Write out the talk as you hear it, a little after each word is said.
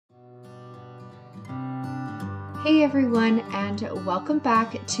Hey everyone, and welcome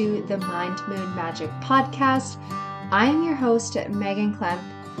back to the Mind Moon Magic podcast. I am your host, Megan Klemp.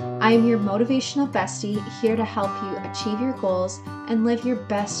 I am your motivational bestie here to help you achieve your goals and live your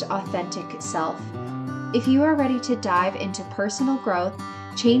best authentic self. If you are ready to dive into personal growth,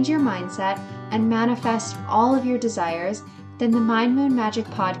 change your mindset, and manifest all of your desires, then the Mind Moon Magic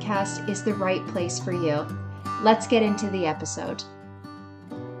podcast is the right place for you. Let's get into the episode.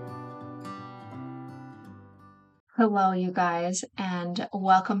 Hello, you guys, and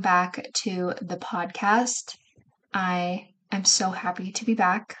welcome back to the podcast. I am so happy to be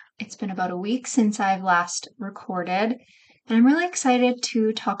back. It's been about a week since I've last recorded, and I'm really excited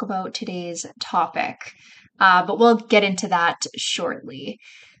to talk about today's topic, but we'll get into that shortly.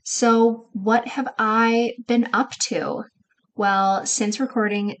 So, what have I been up to? Well, since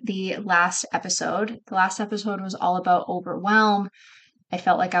recording the last episode was all about overwhelm. I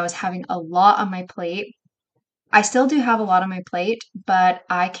felt like I was having a lot on my plate. I still do have a lot on my plate, but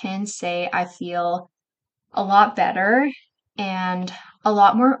I can say I feel a lot better and a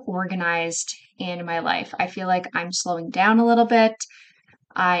lot more organized in my life. I feel like I'm slowing down a little bit.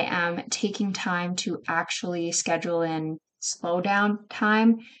 I am taking time to actually schedule in slow down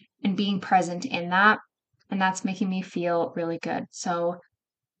time and being present in that. And that's making me feel really good. So,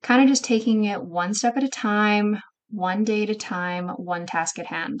 kind of just taking it one step at a time, one day at a time, one task at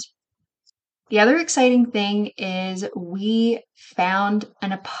hand. The other exciting thing is we found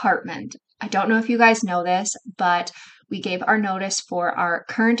an apartment. I don't know if you guys know this, but we gave our notice for our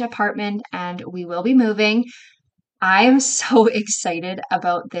current apartment and we will be moving. I am so excited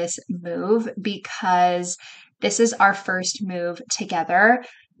about this move because this is our first move together.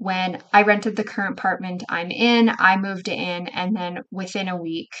 When I rented the current apartment I'm in, I moved in, and then within a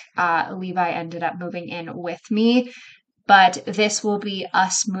week, Levi ended up moving in with me. But this will be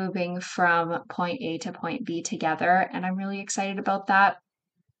us moving from point A to point B together. And I'm really excited about that.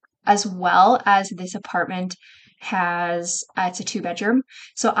 As well as this apartment it's a 2-bedroom.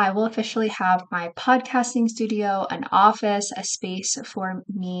 So I will officially have my podcasting studio, an office, a space for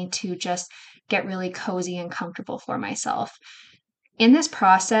me to just get really cozy and comfortable for myself. In this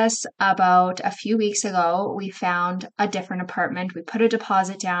process, about a few weeks ago, we found a different apartment. We put a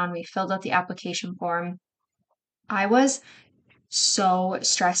deposit down, we filled out the application form. I was so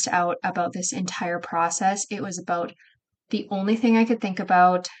stressed out about this entire process. It was about the only thing I could think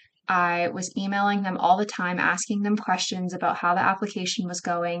about. I was emailing them all the time, asking them questions about how the application was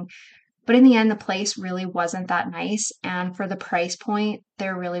going. But in the end, the place really wasn't that nice. And for the price point,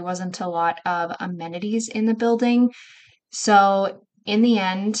 there really wasn't a lot of amenities in the building. So in the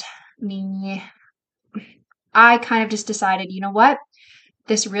end, I kind of just decided, you know what?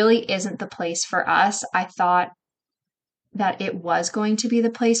 This really isn't the place for us. I thought that it was going to be the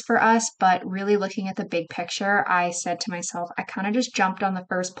place for us, but really looking at the big picture, I said to myself, I kind of just jumped on the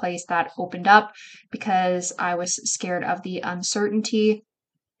first place that opened up because I was scared of the uncertainty.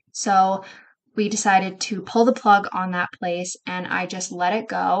 So we decided to pull the plug on that place and I just let it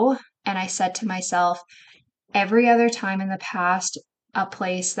go. And I said to myself, every other time in the past, a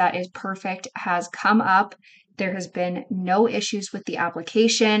place that is perfect has come up. There has been no issues with the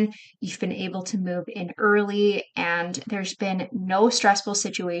application. You've been able to move in early, and there's been no stressful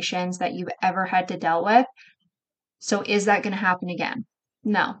situations that you've ever had to deal with. So, is that going to happen again?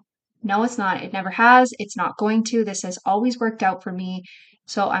 No. No, it's not. It never has. It's not going to. This has always worked out for me.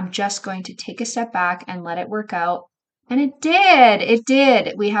 So, I'm just going to take a step back and let it work out. And it did. It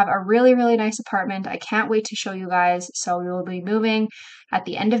did. We have a really, really nice apartment. I can't wait to show you guys. So, we will be moving at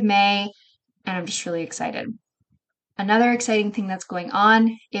the end of May, and I'm just really excited. Another exciting thing that's going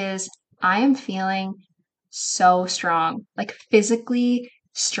on is I am feeling so strong, like physically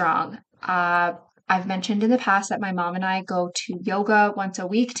strong. I've mentioned in the past that my mom and I go to yoga once a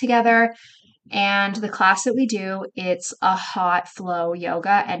week together. And the class that we do, it's a hot flow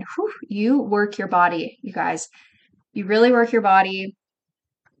yoga. And you work your body, you guys. You really work your body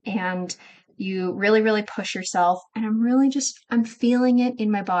and you really, really push yourself. And I'm feeling it in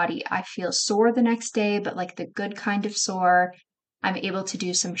my body. I feel sore the next day, but like the good kind of sore. I'm able to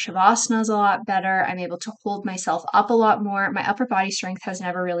do some shavasana a lot better. I'm able to hold myself up a lot more. My upper body strength has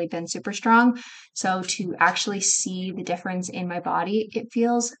never really been super strong. So to actually see the difference in my body, it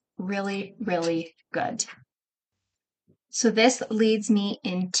feels really, really good. So this leads me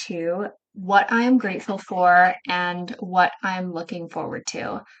into what I am grateful for and what I'm looking forward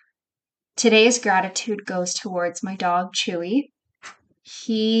to. Today's gratitude goes towards my dog, Chewy.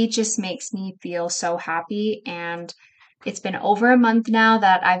 He just makes me feel so happy, and it's been over a month now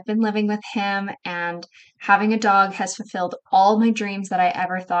that I've been living with him, and having a dog has fulfilled all my dreams that I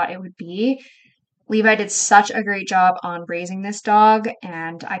ever thought it would be. Levi did such a great job on raising this dog,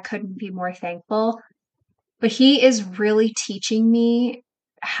 and I couldn't be more thankful. But he is really teaching me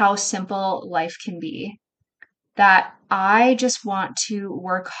how simple life can be. That I just want to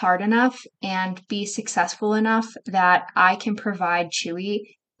work hard enough and be successful enough that I can provide Chewy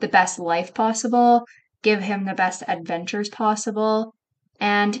the best life possible, give him the best adventures possible.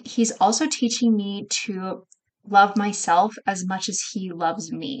 And he's also teaching me to love myself as much as he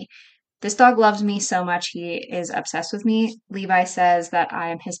loves me. This dog loves me so much, he is obsessed with me. Levi says that I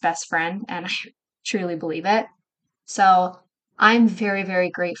am his best friend, and I truly believe it. So I'm very,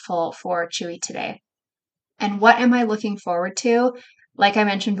 very grateful for Chewy today. And what am I looking forward to? Like I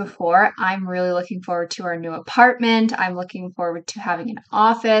mentioned before, I'm really looking forward to our new apartment. I'm looking forward to having an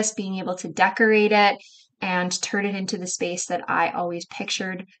office, being able to decorate it and turn it into the space that I always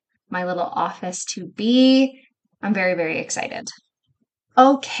pictured my little office to be. I'm very, very excited.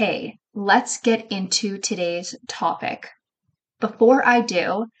 Okay, let's get into today's topic. Before I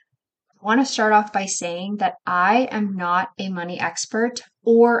do, I want to start off by saying that I am not a money expert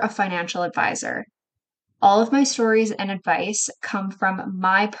or a financial advisor. All of my stories and advice come from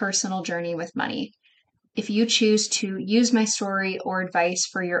my personal journey with money. If you choose to use my story or advice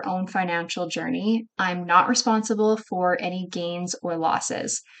for your own financial journey, I'm not responsible for any gains or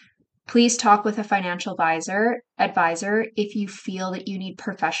losses. Please talk with a financial advisor if you feel that you need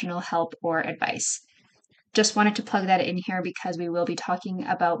professional help or advice. Just wanted to plug that in here because we will be talking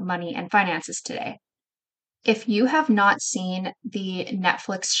about money and finances today. If you have not seen the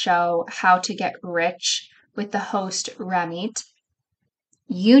Netflix show How to Get Rich with the host Ramit,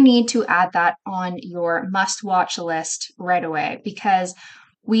 you need to add that on your must-watch list right away because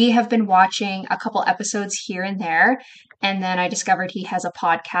we have been watching a couple episodes here and there, and then I discovered he has a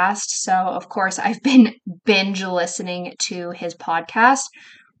podcast. So, of course, I've been binge listening to his podcast.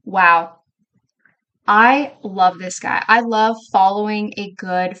 Wow. I love this guy. I love following a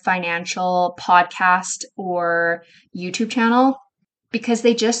good financial podcast or YouTube channel because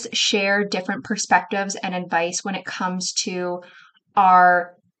they just share different perspectives and advice when it comes to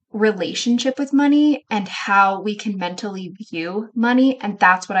our relationship with money and how we can mentally view money. And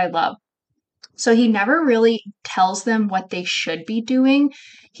that's what I love. So he never really tells them what they should be doing.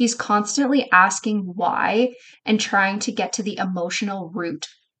 He's constantly asking why and trying to get to the emotional root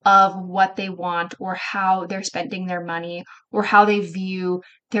of what they want or how they're spending their money or how they view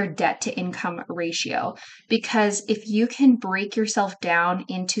their debt to income ratio. Because if you can break yourself down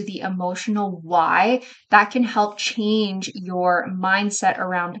into the emotional why, that can help change your mindset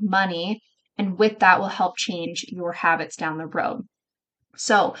around money. And with that will help change your habits down the road.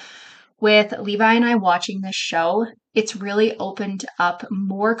 So, with Levi and I watching this show, it's really opened up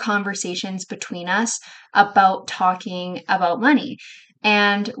more conversations between us about talking about money.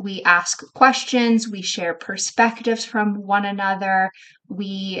 And we ask questions, we share perspectives from one another.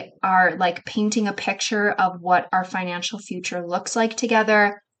 We are like painting a picture of what our financial future looks like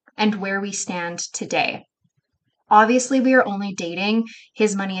together and where we stand today. Obviously, we are only dating.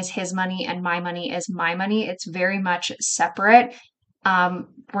 His money is his money, and my money is my money. It's very much separate.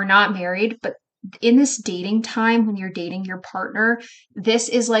 We're not married, but in this dating time, when you're dating your partner, this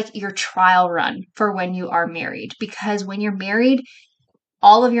is like your trial run for when you are married. Because when you're married,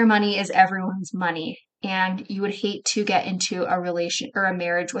 all of your money is everyone's money. And you would hate to get into a relation or a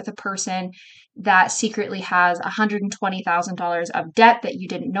marriage with a person that secretly has $120,000 of debt that you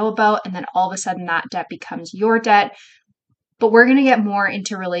didn't know about. And then all of a sudden that debt becomes your debt. But we're going to get more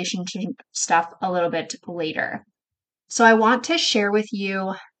into relationship stuff a little bit later. So I want to share with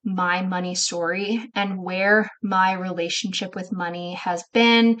you my money story and where my relationship with money has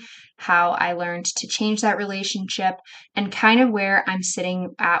been, how I learned to change that relationship, and kind of where I'm sitting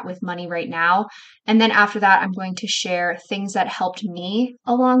at with money right now. And then after that, I'm going to share things that helped me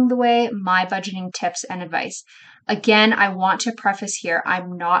along the way, my budgeting tips and advice. Again, I want to preface here,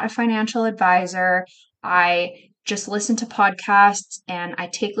 I'm not a financial advisor. I just listen to podcasts and I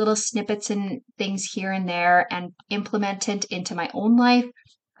take little snippets and things here and there and implement it into my own life.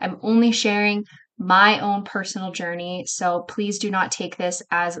 I'm only sharing my own personal journey, so please do not take this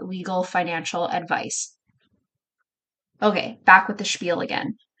as legal financial advice. Okay, back with the spiel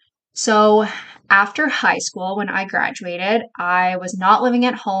again. So, after high school, when I graduated, I was not living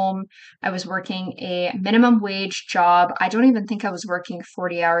at home. I was working a minimum wage job. I don't even think I was working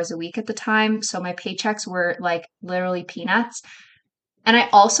 40 hours a week at the time. So, my paychecks were like literally peanuts. And I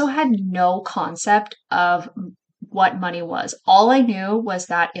also had no concept of what money was. All I knew was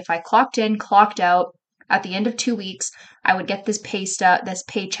that if I clocked in, clocked out, at the end of 2 weeks, I would get this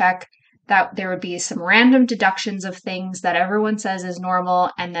paycheck that there would be some random deductions of things that everyone says is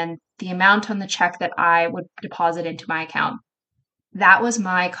normal, and then the amount on the check that I would deposit into my account. That was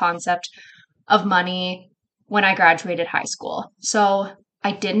my concept of money when I graduated high school. So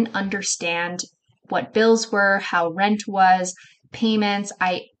I didn't understand what bills were, how rent was, payments.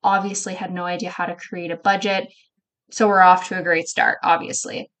 I obviously had no idea how to create a budget. So we're off to a great start,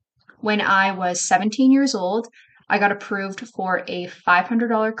 obviously. When I was 17 years old, I got approved for a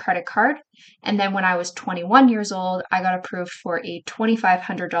 $500 credit card. And then when I was 21 years old, I got approved for a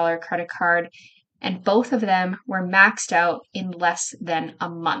 $2,500 credit card. And both of them were maxed out in less than a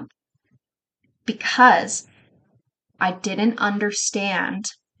month because I didn't understand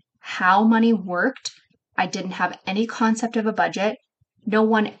how money worked. I didn't have any concept of a budget. No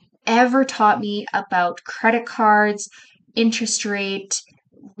one ever taught me about credit cards, interest rate,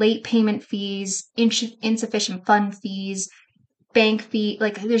 late payment fees, insufficient fund fees, bank fee.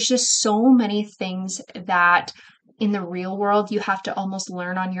 Like, there's just so many things that in the real world you have to almost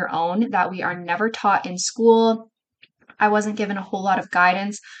learn on your own that we are never taught in school. I wasn't given a whole lot of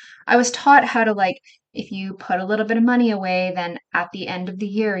guidance. I was taught how to, like, if you put a little bit of money away, then at the end of the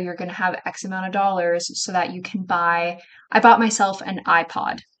year, you're going to have X amount of dollars so that you can I bought myself an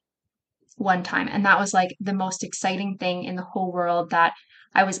iPod one time. And that was like the most exciting thing in the whole world, that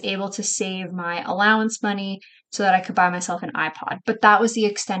I was able to save my allowance money so that I could buy myself an iPod. But that was the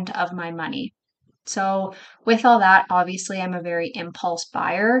extent of my money. So, with all that, obviously, I'm a very impulse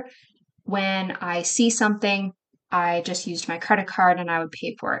buyer. When I see something, I just used my credit card and I would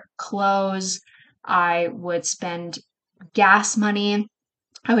pay for it. Clothes, I would spend gas money.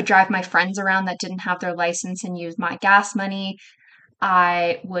 I would drive my friends around that didn't have their license and use my gas money.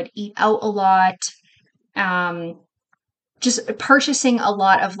 I would eat out a lot. Just purchasing a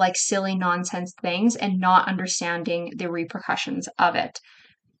lot of like silly nonsense things and not understanding the repercussions of it.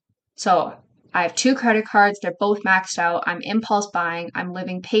 So I have two credit cards. They're both maxed out. I'm impulse buying. I'm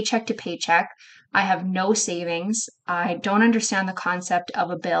living paycheck to paycheck. I have no savings. I don't understand the concept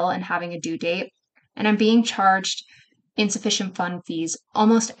of a bill and having a due date. And I'm being charged insufficient fund fees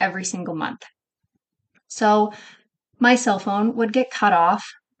almost every single month. So my cell phone would get cut off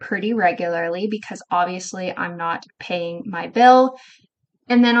pretty regularly because obviously I'm not paying my bill.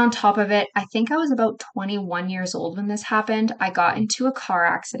 And then on top of it, I think I was about 21 years old when this happened. I got into a car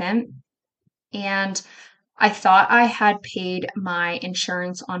accident and I thought I had paid my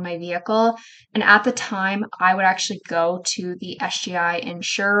insurance on my vehicle. And at the time, I would actually go to the SGI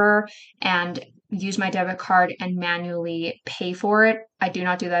insurer and use my debit card and manually pay for it. I do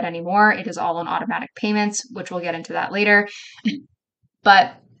not do that anymore. It is all on automatic payments, which we'll get into that later.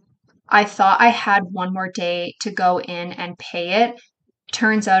 But I thought I had one more day to go in and pay it.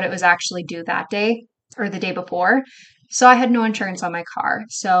 Turns out it was actually due that day or the day before. So I had no insurance on my car.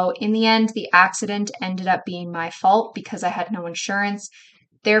 So in the end, the accident ended up being my fault because I had no insurance.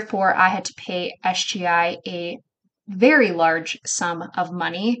 Therefore, I had to pay SGI a very large sum of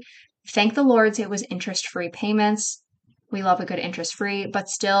money. Thank the Lords, it was interest-free payments. We love a good interest-free, but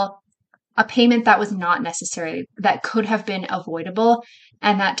still a payment that was not necessary, that could have been avoidable,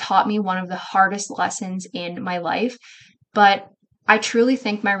 and that taught me one of the hardest lessons in my life. But I truly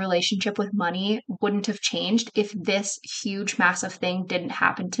think my relationship with money wouldn't have changed if this huge, massive thing didn't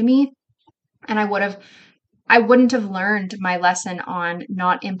happen to me. And I wouldn't have learned my lesson on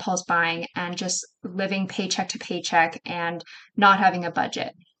not impulse buying and just living paycheck to paycheck and not having a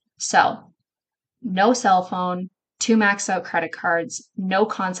budget. So, no cell phone, two maxed out credit cards, no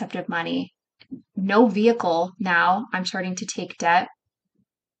concept of money, no vehicle now. I'm starting to take debt.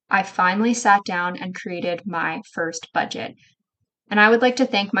 I finally sat down and created my first budget. And I would like to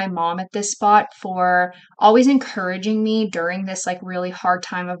thank my mom at this spot for always encouraging me during this like really hard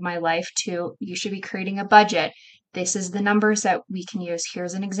time of my life to, you should be creating a budget. This is the numbers that we can use.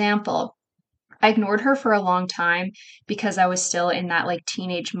 Here's an example. I ignored her for a long time because I was still in that like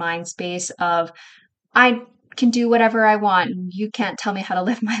teenage mind space of, I can do whatever I want. You can't tell me how to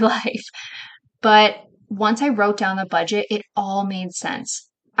live my life. But once I wrote down the budget, it all made sense.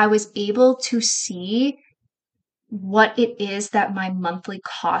 I was able to see what it is that my monthly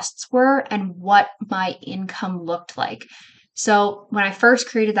costs were and what my income looked like. So when I first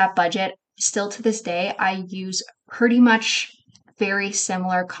created that budget, still to this day, I use pretty much very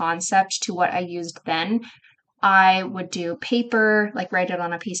similar concept to what I used then. I would do paper, like write it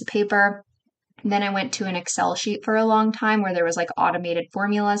on a piece of paper. And then I went to an Excel sheet for a long time where there was like automated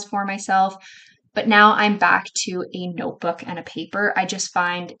formulas for myself. But now I'm back to a notebook and a paper. I just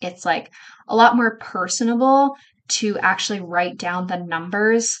find it's like a lot more personable to actually write down the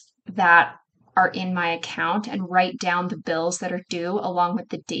numbers that are in my account and write down the bills that are due along with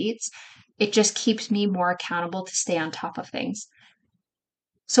the dates. It just keeps me more accountable to stay on top of things.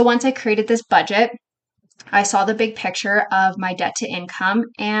 So once I created this budget, I saw the big picture of my debt to income,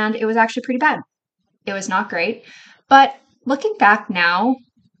 and it was actually pretty bad. It was not great. But looking back now,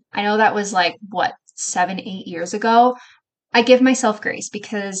 I know that was like, 7, 8 years ago. I give myself grace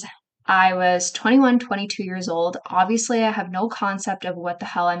because I was 21, 22 years old. Obviously, I have no concept of what the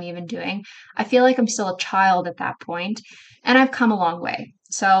hell I'm even doing. I feel like I'm still a child at that point, and I've come a long way.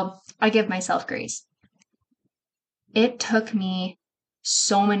 So I give myself grace. It took me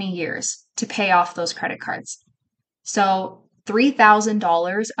so many years to pay off those credit cards. So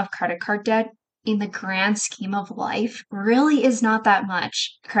 $3,000 of credit card debt in the grand scheme of life really is not that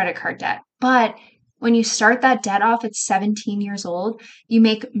much credit card debt. But when you start that debt off at 17 years old, you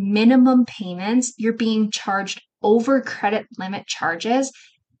make minimum payments, you're being charged over credit limit charges.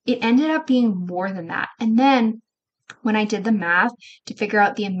 It ended up being more than that. And then when I did the math to figure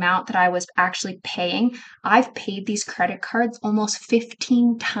out the amount that I was actually paying, I've paid these credit cards almost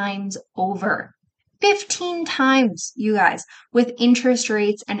 15 times over. 15 times, you guys, with interest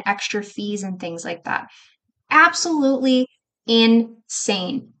rates and extra fees and things like that. Absolutely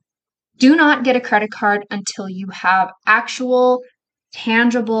insane. Do not get a credit card until you have actual,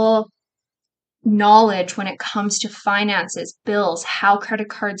 tangible knowledge when it comes to finances, bills, how credit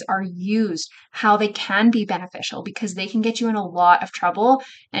cards are used, how they can be beneficial, because they can get you in a lot of trouble.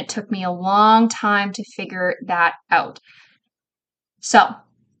 And it took me a long time to figure that out. So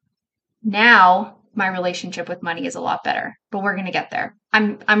now my relationship with money is a lot better, but we're going to get there.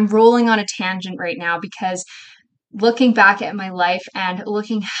 I'm rolling on a tangent right now because looking back at my life and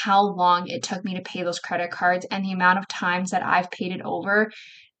looking how long it took me to pay those credit cards and the amount of times that I've paid it over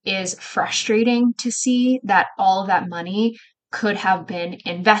is frustrating to see that all of that money could have been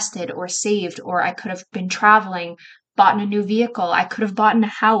invested or saved, or I could have been traveling, bought a new vehicle, I could have bought a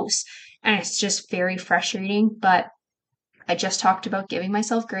house. And it's just very frustrating. But I just talked about giving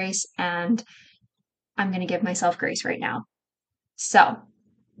myself grace, and I'm going to give myself grace right now. So,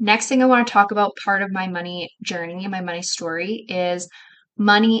 next thing I want to talk about, part of my money journey and my money story, is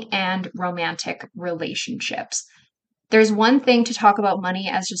money and romantic relationships. There's one thing to talk about money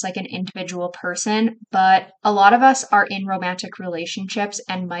as just like an individual person, but a lot of us are in romantic relationships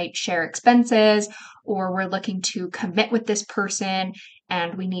and might share expenses, or we're looking to commit with this person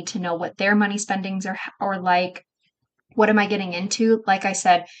and we need to know what their money spendings are like. What am I getting into? Like I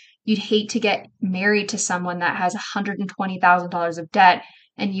said, you'd hate to get married to someone that has $120,000 of debt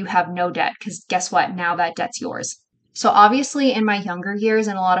and you have no debt, because guess what? Now that debt's yours. So obviously in my younger years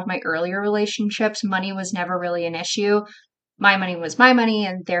and a lot of my earlier relationships, money was never really an issue. My money was my money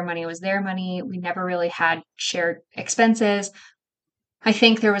and their money was their money. We never really had shared expenses. I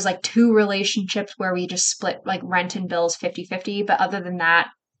think there was like 2 relationships where we just split like rent and bills 50-50, but other than that,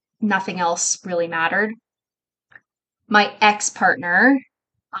 nothing else really mattered. My ex-partner,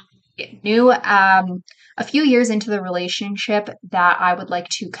 I knew a few years into the relationship that I would like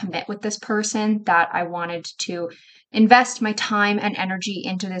to commit with this person, that I wanted to invest my time and energy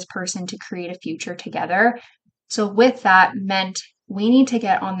into this person to create a future together. So with that meant we need to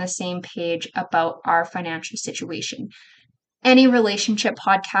get on the same page about our financial situation. Any relationship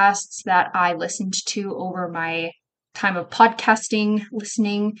podcasts that I listened to over my time of podcasting,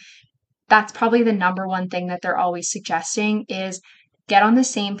 listening, that's probably the number one thing that they're always suggesting is get on the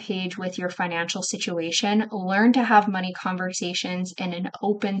same page with your financial situation, learn to have money conversations in an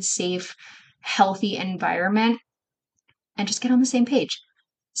open, safe, healthy environment, and just get on the same page.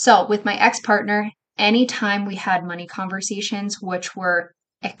 So with my ex-partner, anytime we had money conversations, which were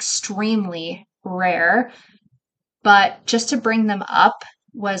extremely rare, but just to bring them up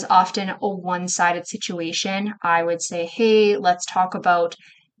was often a one-sided situation. I would say, hey, let's talk about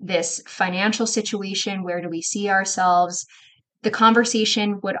this financial situation. Where do we see ourselves? The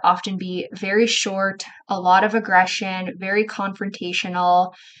conversation would often be very short, a lot of aggression, very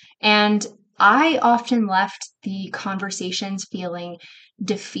confrontational. And I often left the conversations feeling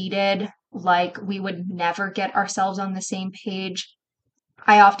defeated, like we would never get ourselves on the same page.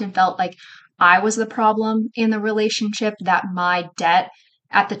 I often felt like I was the problem in the relationship, that my debt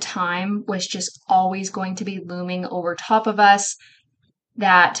at the time was just always going to be looming over top of us,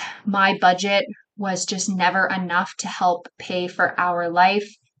 that my budget was just never enough to help pay for our life.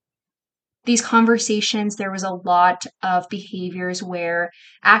 These conversations, there was a lot of behaviors where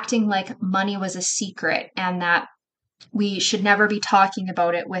acting like money was a secret and that we should never be talking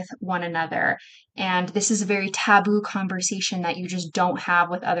about it with one another. And this is a very taboo conversation that you just don't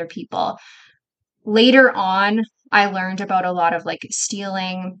have with other people. Later on, I learned about a lot of like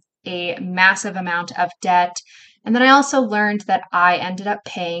stealing, a massive amount of debt. And then I also learned that I ended up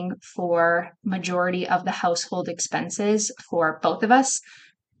paying for majority of the household expenses for both of us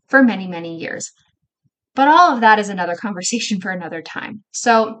for many, many years. But all of that is another conversation for another time.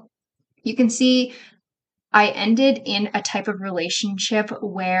 So you can see I ended in a type of relationship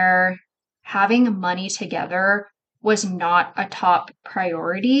where having money together was not a top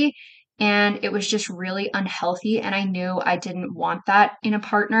priority. And it was just really unhealthy. And I knew I didn't want that in a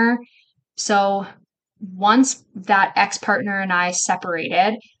partner. So once that ex partner and I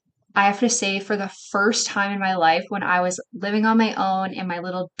separated, I have to say, for the first time in my life, when I was living on my own in my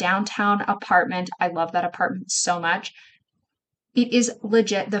little downtown apartment, I love that apartment so much. It is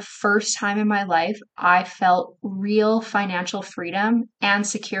legit the first time in my life I felt real financial freedom and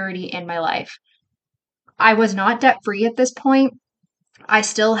security in my life. I was not debt free at this point. I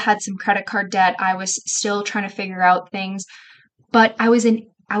still had some credit card debt. I was still trying to figure out things, but I was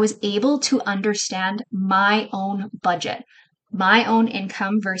able to understand my own budget, my own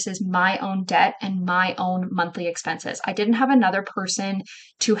income versus my own debt and my own monthly expenses. I didn't have another person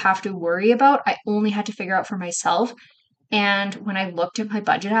to have to worry about. I only had to figure out for myself. And when I looked at my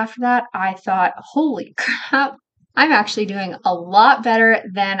budget after that, I thought, holy crap, I'm actually doing a lot better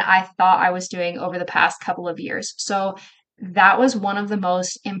than I thought I was doing over the past couple of years. So that was one of the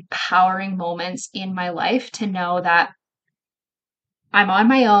most empowering moments in my life to know that I'm on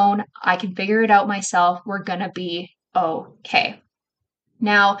my own. I can figure it out myself. We're going to be okay.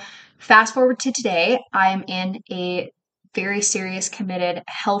 Now, fast forward to today, I'm in a very serious, committed,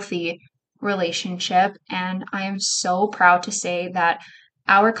 healthy relationship. And I am so proud to say that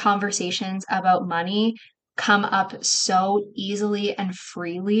our conversations about money come up so easily and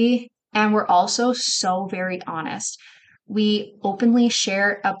freely. And we're also so very honest. We openly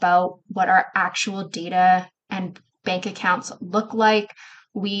share about what our actual data and bank accounts look like.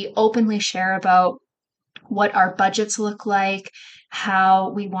 We openly share about what our budgets look like,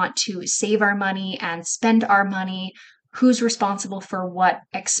 how we want to save our money and spend our money, who's responsible for what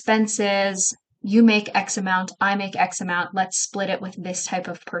expenses. You make X amount, I make X amount, let's split it with this type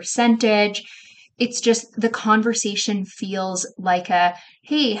of percentage. It's just the conversation feels like a,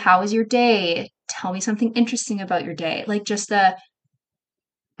 hey, how was your day? Tell me something interesting about your day. Like just a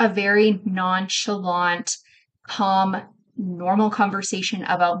very nonchalant, calm, normal conversation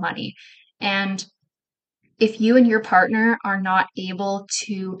about money. And if you and your partner are not able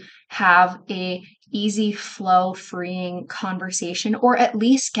to have a easy flow freeing conversation or at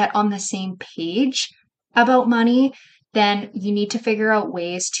least get on the same page about money, then you need to figure out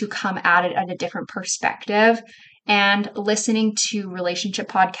ways to come at it at a different perspective. And listening to relationship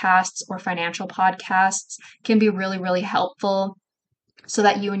podcasts or financial podcasts can be really, really helpful so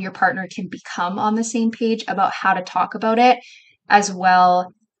that you and your partner can become on the same page about how to talk about it as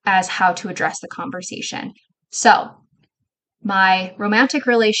well as how to address the conversation. So, my romantic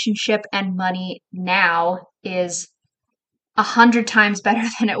relationship and money now is 100 times better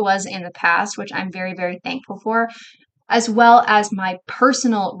than it was in the past, which I'm very, very thankful for, as well as my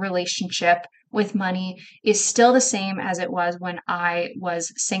personal relationship with money is still the same as it was when I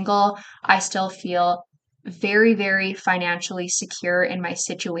was single. I still feel very, very financially secure in my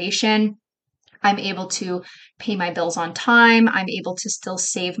situation. I'm able to pay my bills on time. I'm able to still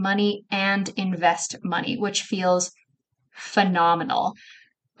save money and invest money, which feels phenomenal.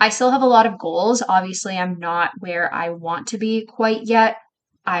 I still have a lot of goals. Obviously, I'm not where I want to be quite yet.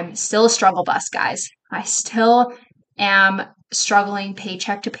 I'm still a struggle bus, guys. I still am struggling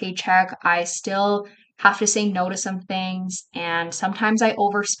paycheck to paycheck. I still have to say no to some things, and sometimes I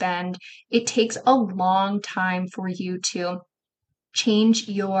overspend. It takes a long time for you to change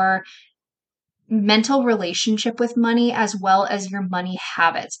your mental relationship with money as well as your money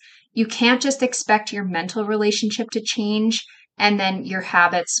habits. You can't just expect your mental relationship to change and then your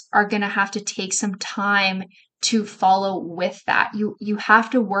habits are going to have to take some time to follow with that. You have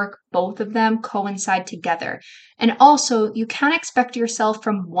to work both of them coincide together. And also, you can't expect yourself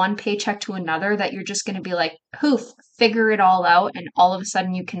from one paycheck to another that you're just going to be like, poof, figure it all out and all of a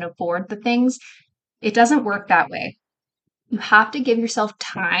sudden you can afford the things. It doesn't work that way. You have to give yourself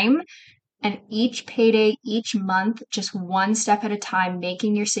time and each payday, each month, just one step at a time,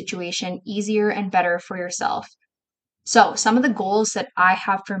 making your situation easier and better for yourself. So, some of the goals that I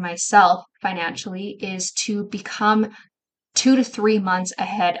have for myself financially is to become 2 to 3 months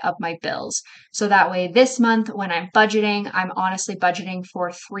ahead of my bills. So that way, this month when I'm budgeting, I'm honestly budgeting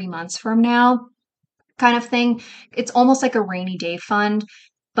for 3 months from now, kind of thing. It's almost like a rainy day fund,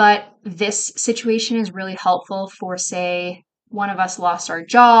 but this situation is really helpful for, say, one of us lost our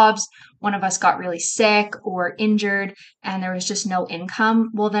jobs, one of us got really sick or injured, and there was just no income,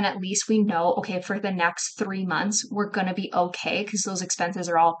 well, then at least we know, okay, for the next 3 months, we're going to be okay because those expenses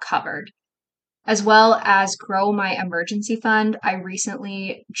are all covered. As well as grow my emergency fund, I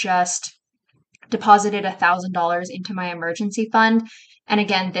recently just deposited $1,000 into my emergency fund. And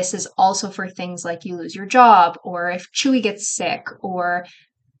again, this is also for things like you lose your job, or if Chewy gets sick, or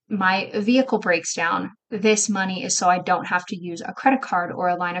my vehicle breaks down. This money is so I don't have to use a credit card or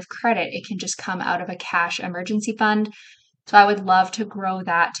a line of credit. It can just come out of a cash emergency fund. So I would love to grow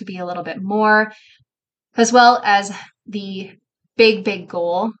that to be a little bit more, as well as the big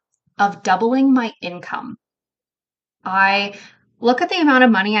goal of doubling my income. I look at the amount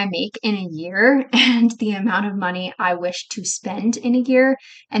of money I make in a year and the amount of money I wish to spend in a year,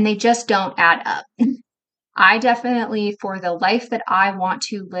 and they just don't add up. I definitely, for the life that I want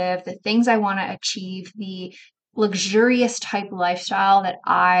to live, the things I want to achieve, the luxurious type lifestyle that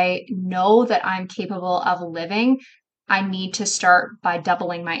I know that I'm capable of living, I need to start by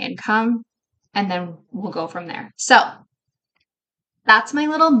doubling my income, and then we'll go from there. So that's my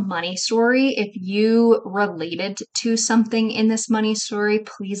little money story. If you related to something in this money story,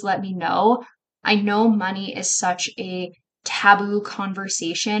 please let me know. I know money is such a taboo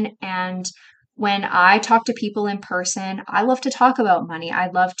conversation, and when I talk to people in person, I love to talk about money. I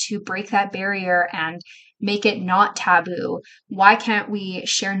love to break that barrier and make it not taboo. Why can't we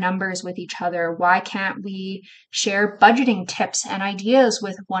share numbers with each other? Why can't we share budgeting tips and ideas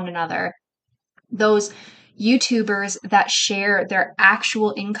with one another? Those YouTubers that share their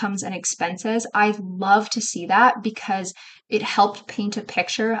actual incomes and expenses, I love to see that because it helped paint a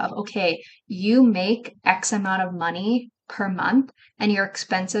picture of, okay, you make X amount of money per month and your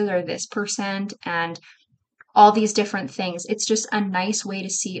expenses are this percent and all these different things. It's just a nice way to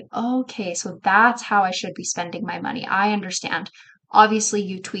see, okay, so that's how I should be spending my money. I understand. Obviously,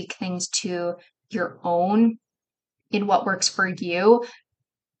 you tweak things to your own in what works for you,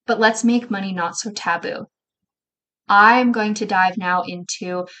 but let's make money not so taboo. I'm going to dive now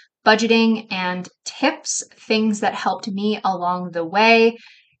into budgeting and tips, things that helped me along the way.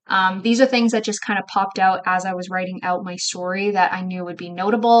 These are things that just kind of popped out as I was writing out my story that I knew would be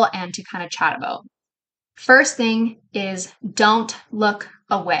notable and to kind of chat about. First thing is don't look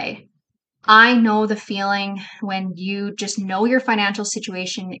away. I know the feeling when you just know your financial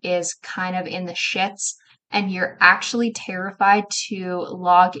situation is kind of in the shits and you're actually terrified to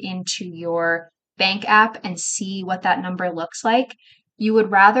log into your bank app and see what that number looks like. You would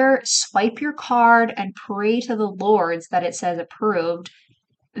rather swipe your card and pray to the Lords that it says approved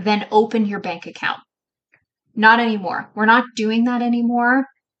than open your bank account. Not anymore. We're not doing that anymore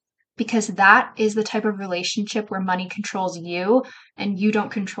because that is the type of relationship where money controls you and you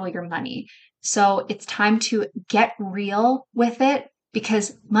don't control your money. So it's time to get real with it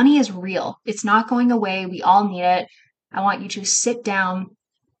because money is real. It's not going away. We all need it. I want you to sit down,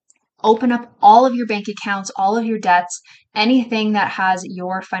 open up all of your bank accounts, all of your debts, anything that has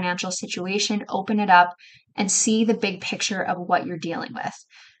your financial situation, open it up and see the big picture of what you're dealing with.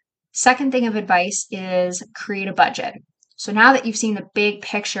 Second thing of advice is create a budget. So now that you've seen the big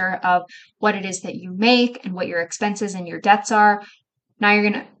picture of what it is that you make and what your expenses and your debts are, now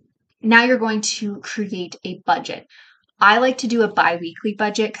you're going to create a budget. I like to do a bi-weekly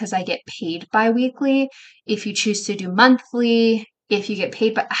budget because I get paid bi-weekly. If you choose to do monthly, if you get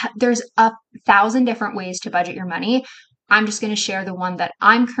paid, but there's 1,000 different ways to budget your money. I'm just going to share the one that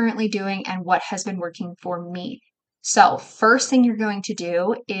I'm currently doing and what has been working for me. So first thing you're going to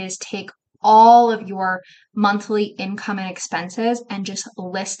do is take all of your monthly income and expenses and just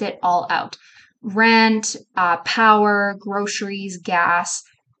list it all out. Rent, power, groceries, gas,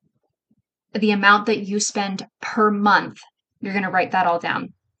 the amount that you spend per month. You're going to write that all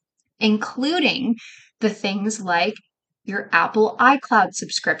down, including the things like your Apple iCloud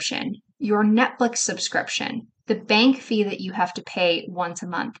subscription, your Netflix subscription, the bank fee that you have to pay once a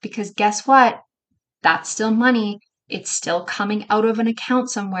month. Because guess what? That's still money. It's still coming out of an account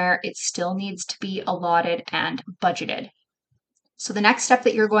somewhere. It still needs to be allotted and budgeted. So the next step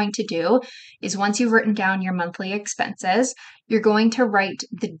that you're going to do is once you've written down your monthly expenses, you're going to write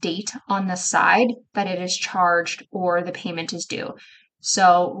the date on the side that it is charged or the payment is due.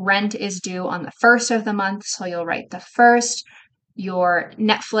 So rent is due on the 1st of the month, so you'll write the 1st. Your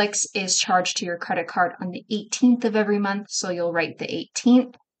Netflix is charged to your credit card on the 18th of every month, so you'll write the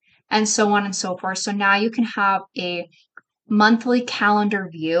 18th. And so on and so forth. So now you can have a monthly calendar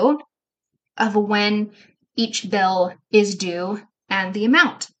view of when each bill is due and the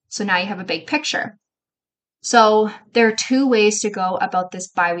amount. So now you have a big picture. So there are two ways to go about this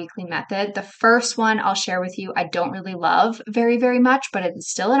biweekly method. The first one I'll share with you, I don't really love very, very much, but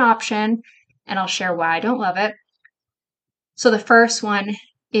it's still an option, and I'll share why I don't love it. So the first one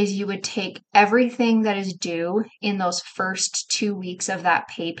is you would take everything that is due in those first 2 weeks of that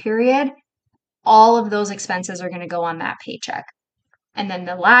pay period. All of those expenses are going to go on that paycheck. And then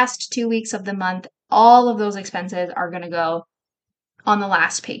the last 2 weeks of the month, all of those expenses are going to go on the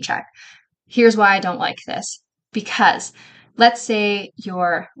last paycheck. Here's why I don't like this. Because let's say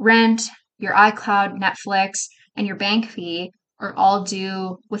your rent, your iCloud, Netflix, and your bank fee are all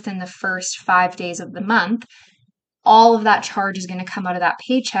due within the first 5 days of the month. All of that charge is going to come out of that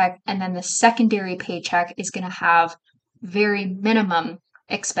paycheck. And then the secondary paycheck is going to have very minimum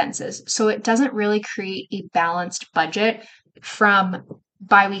expenses. So it doesn't really create a balanced budget from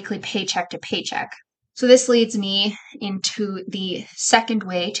biweekly paycheck to paycheck. So this leads me into the second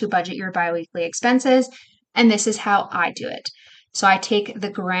way to budget your biweekly expenses, and this is how I do it. So I take the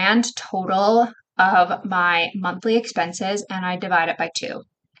grand total of my monthly expenses and I divide it by 2.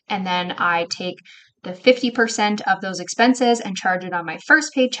 And then I take the 50% of those expenses and charge it on my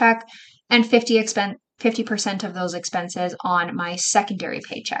first paycheck, and 50% of those expenses on my secondary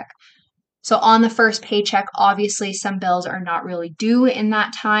paycheck. So on the first paycheck, obviously some bills are not really due in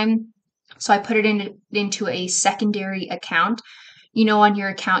that time. So I put it into a secondary account. On your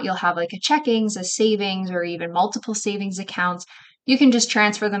account, you'll have like a checkings, a savings, or even multiple savings accounts. You can just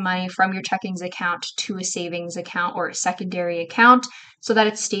transfer the money from your checkings account to a savings account or a secondary account so that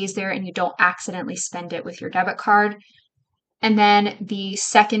it stays there and you don't accidentally spend it with your debit card. And then the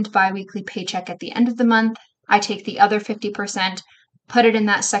second biweekly paycheck at the end of the month, I take the other 50%, put it in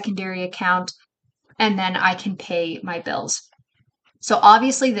that secondary account, and then I can pay my bills. So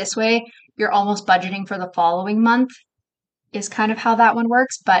obviously this way, you're almost budgeting for the following month is kind of how that one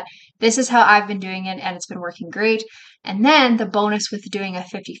works, but this is how I've been doing it and it's been working great. And then the bonus with doing a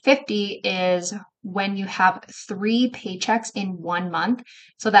 50-50 is when you have 3 paychecks in 1 month.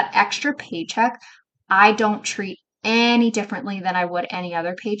 So that extra paycheck, I don't treat any differently than I would any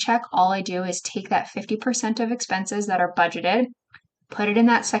other paycheck. All I do is take that 50% of expenses that are budgeted, put it in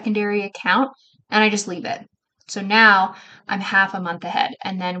that secondary account, and I just leave it. So now I'm half a month ahead,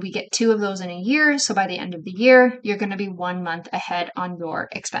 and then we get 2 of those in a year. So by the end of the year, you're going to be 1 month ahead on your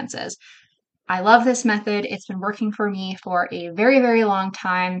expenses. I love this method. It's been working for me for a very, very long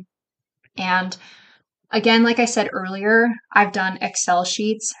time. And again, like I said earlier, I've done Excel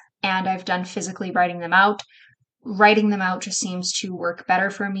sheets and I've done physically writing them out. Writing them out just seems to work better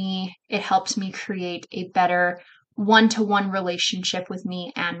for me. It helps me create a better one-to-one relationship with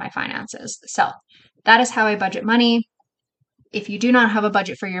me and my finances. So that is how I budget money. If you do not have a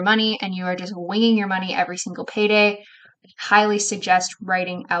budget for your money and you are just winging your money every single payday, I highly suggest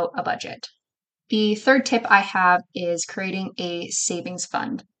writing out a budget. The third tip I have is creating a savings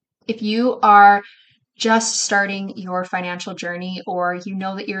fund. If you are just starting your financial journey, or you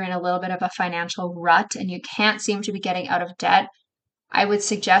know that you're in a little bit of a financial rut and you can't seem to be getting out of debt, I would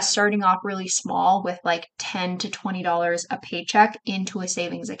suggest starting off really small with like $10 to $20 a paycheck into a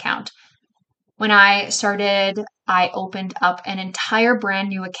savings account. When I started, I opened up an entire brand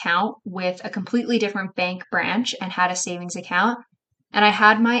new account with a completely different bank branch and had a savings account. And I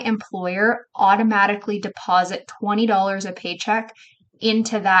had my employer automatically deposit $20 a paycheck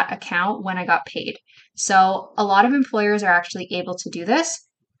into that account when I got paid. So a lot of employers are actually able to do this.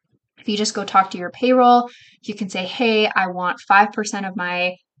 If you just go talk to your payroll, you can say, hey, I want 5% of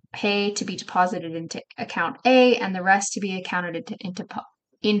my pay to be deposited into account A and the rest to be accounted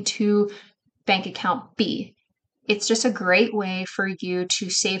into bank account B. It's just a great way for you to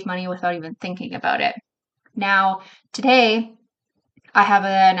save money without even thinking about it. Now, today, I have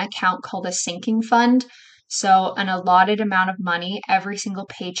an account called a sinking fund. So an allotted amount of money, every single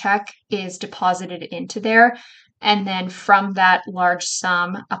paycheck is deposited into there. And then from that large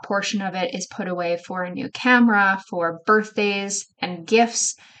sum, a portion of it is put away for a new camera, for birthdays and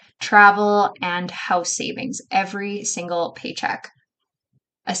gifts, travel, and house savings every single paycheck.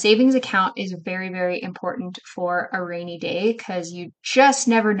 A savings account is very, very important for a rainy day because you just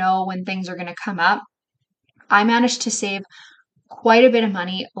never know when things are going to come up. I managed to save quite a bit of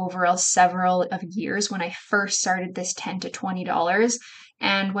money over several of years when I first started this $10 to $20.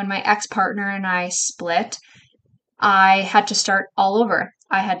 And when my ex-partner and I split, I had to start all over.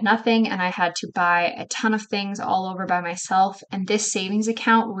 I had nothing and I had to buy a ton of things all over by myself. And this savings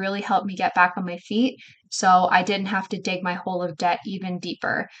account really helped me get back on my feet. So I didn't have to dig my hole of debt even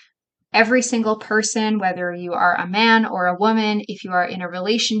deeper. Every single person, whether you are a man or a woman, if you are in a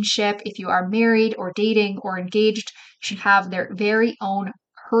relationship, if you are married or dating or engaged, should have their very own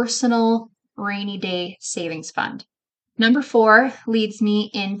personal rainy day savings fund. Number 4 leads me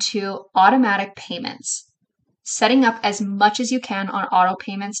into automatic payments. Setting up as much as you can on auto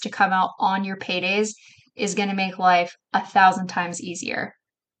payments to come out on your paydays is going to make life 1,000 times easier.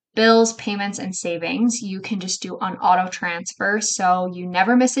 Bills, payments, and savings you can just do on auto transfer, so you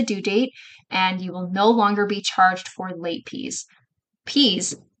never miss a due date and you will no longer be charged for late fees.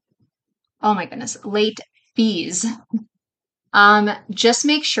 Oh my goodness, late fees. Just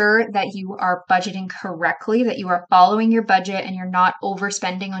make sure that you are budgeting correctly, that you are following your budget and you're not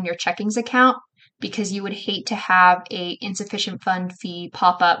overspending on your checkings account, because you would hate to have a insufficient fund fee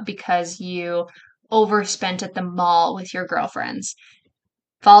pop up because you overspent at the mall with your girlfriends.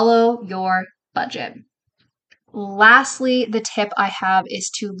 Follow your budget. Lastly, the tip I have is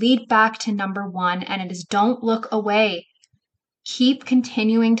to lead back to number 1, and it is don't look away. Keep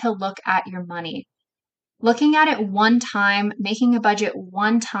continuing to look at your money. Looking at it one time, making a budget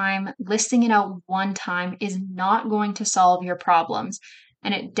one time, listing it out one time is not going to solve your problems.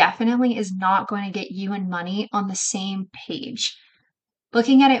 And it definitely is not going to get you and money on the same page.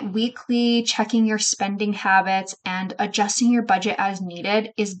 Looking at it weekly, checking your spending habits, and adjusting your budget as needed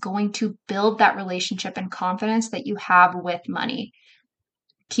is going to build that relationship and confidence that you have with money.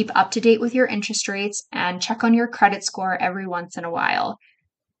 Keep up to date with your interest rates and check on your credit score every once in a while.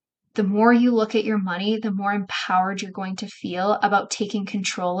 The more you look at your money, the more empowered you're going to feel about taking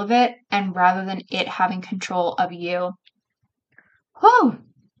control of it, and rather than it having control of you. Whew,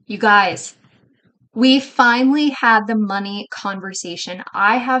 you guys, we finally had the money conversation.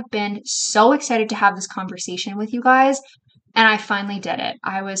 I have been so excited to have this conversation with you guys, and I finally did it.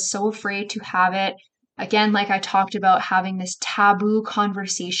 I was so afraid to have it. Again, like I talked about, having this taboo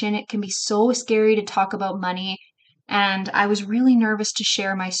conversation, it can be so scary to talk about money. And I was really nervous to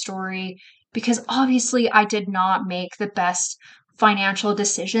share my story because obviously I did not make the best financial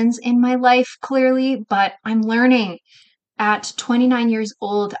decisions in my life, clearly, but I'm learning. At 29 years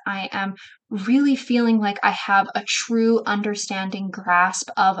old, I am really feeling like I have a true understanding, grasp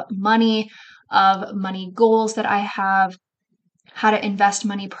of money goals that I have, how to invest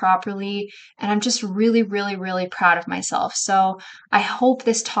money properly. And I'm just really, really, really proud of myself. So I hope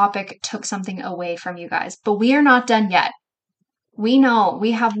this topic took something away from you guys, but we are not done yet. We know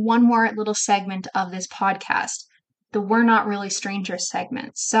we have one more little segment of this podcast, the We're Not Really Strangers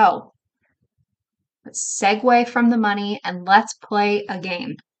segment. So let's segue from the money and let's play a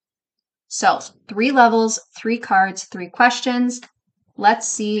game. So 3 levels, 3 cards, 3 questions. Let's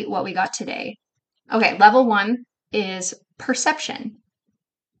see what we got today. Okay, level 1 is perception.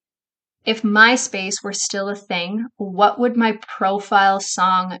 If MySpace were still a thing, what would my profile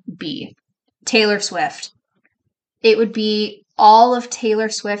song be? Taylor Swift. It would be all of Taylor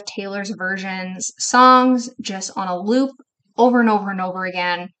Swift, Taylor's versions, songs just on a loop over and over and over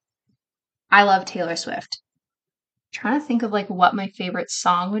again. I love Taylor Swift. I'm trying to think of like what my favorite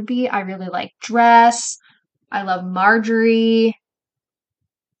song would be. I really like Dress. I love Marjorie.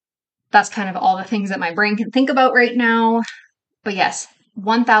 That's kind of all the things that my brain can think about right now. But yes,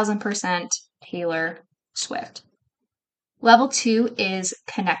 1000% Taylor Swift. Level 2 is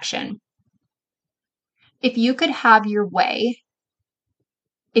connection. If you could have your way,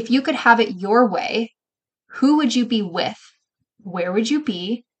 if you could have it your way, who would you be with? Where would you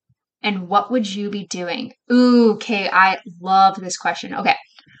be? And what would you be doing? Ooh, okay, I love this question. Okay,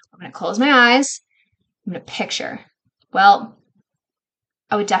 I'm going to close my eyes. I'm going to picture. Well,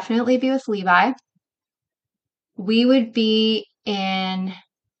 I would definitely be with Levi. We would be in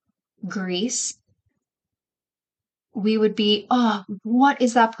Greece. We would be, what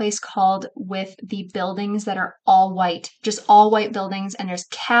is that place called with the buildings that are all white? Just all white buildings, and there's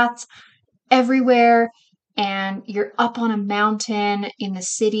cats everywhere, and you're up on a mountain in the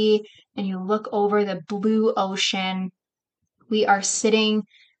city, and you look over the blue ocean. We are sitting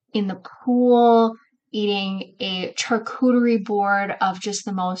in the pool, eating a charcuterie board of just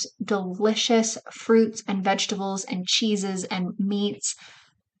the most delicious fruits and vegetables and cheeses and meats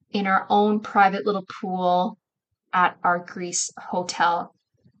in our own private little pool at our Greece hotel.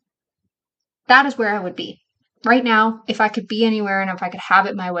 That is where I would be. Right now, if I could be anywhere and if I could have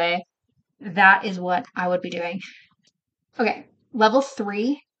it my way, that is what I would be doing. Okay, level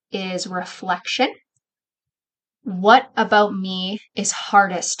 3 is reflection. What about me is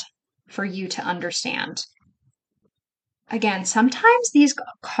hardest for you to understand? Again, sometimes these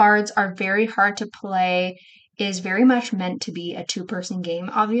cards are very hard to play. It is very much meant to be a 2-person game,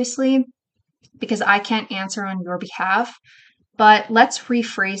 obviously, because I can't answer on your behalf. But let's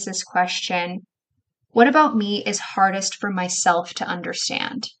rephrase this question. What about me is hardest for myself to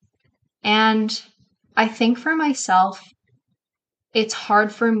understand? And I think for myself, it's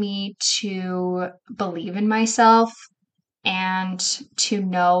hard for me to believe in myself and to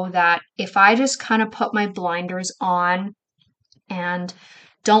know that if I just kind of put my blinders on and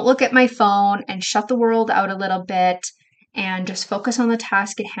don't look at my phone and shut the world out a little bit and just focus on the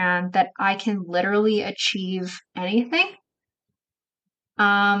task at hand, that I can literally achieve anything.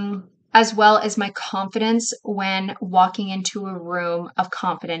 As well as my confidence when walking into a room of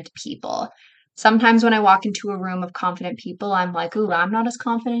confident people. Sometimes when I walk into a room of confident people, I'm like, ooh, I'm not as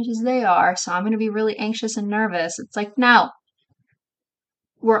confident as they are, so I'm going to be really anxious and nervous. It's like, no,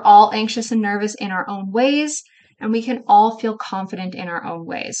 we're all anxious and nervous in our own ways, and we can all feel confident in our own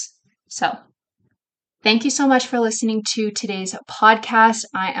ways. So, thank you so much for listening to today's podcast.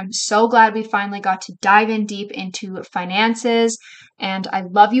 I am so glad we finally got to dive in deep into finances, and I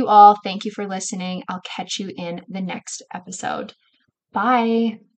love you all. Thank you for listening. I'll catch you in the next episode. Bye.